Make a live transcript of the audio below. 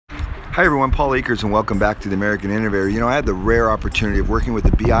Hi everyone, Paul Akers, and welcome back to the American Innovator. You know, I had the rare opportunity of working with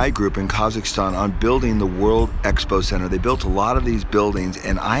the BI group in Kazakhstan on building the World Expo Center. They built a lot of these buildings,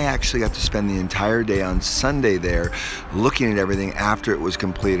 and I actually got to spend the entire day on Sunday there looking at everything after it was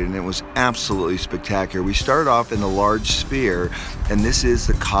completed, and it was absolutely spectacular. We started off in the large sphere, and this is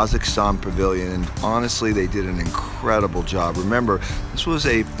the Kazakhstan Pavilion, and honestly, they did an incredible job. Remember, this was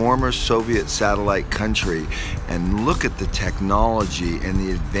a former Soviet satellite country, and look at the technology and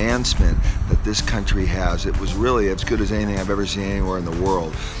the advancement that this country has. It was really as good as anything I've ever seen anywhere in the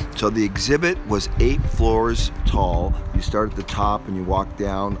world. So the exhibit was 8 floors tall. You start at the top and you walk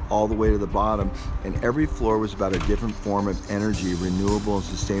down all the way to the bottom, and every floor was about a different form of energy, renewable and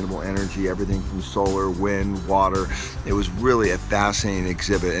sustainable energy, everything from solar, wind, water. It was really a fascinating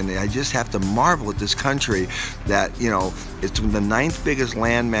exhibit, and I just have to marvel at this country that, you know, it's the 9th biggest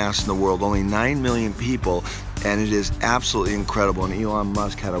landmass in the world, only 9 million people, and it is absolutely incredible. And Elon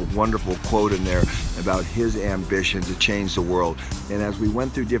Musk had a wonderful quote in there about his ambition to change the world. And as we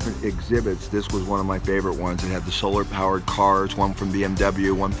went through different exhibits, this was one of my favorite ones. It had the solar powered cars, one from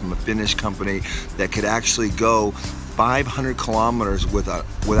BMW, one from a Finnish company that could actually go 500 kilometers without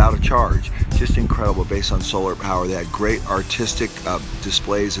a charge. Just incredible, based on solar power. They had great artistic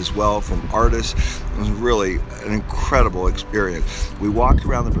displays as well from artists. It was really an incredible experience. We walked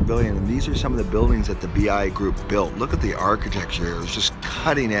around the pavilion, and these are some of the buildings that the BI group built. Look at the architecture here. It was just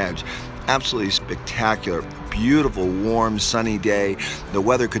cutting edge. Absolutely spectacular, beautiful, warm, sunny day. The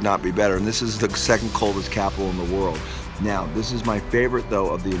weather could not be better, and this is the second coldest capital in the world. Now, this is my favorite, though,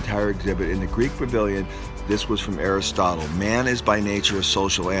 of the entire exhibit. In the Greek pavilion, this was from Aristotle. Man is by nature a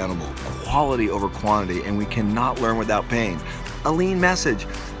social animal, quality over quantity, and we cannot learn without pain. A lean message,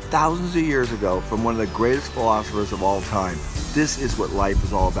 thousands of years ago, from one of the greatest philosophers of all time. This is what life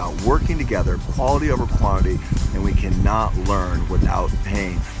is all about, working together, quality over quantity, and we cannot learn without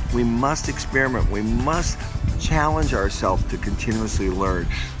pain. We must experiment. We must challenge ourselves to continuously learn.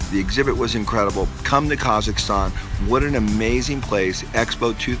 The exhibit was incredible. Come to Kazakhstan. What an amazing place.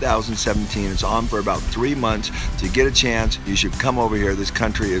 Expo 2017. It's on for about 3 months. To get a chance, you should come over here. This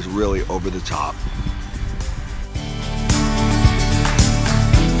country is really over the top.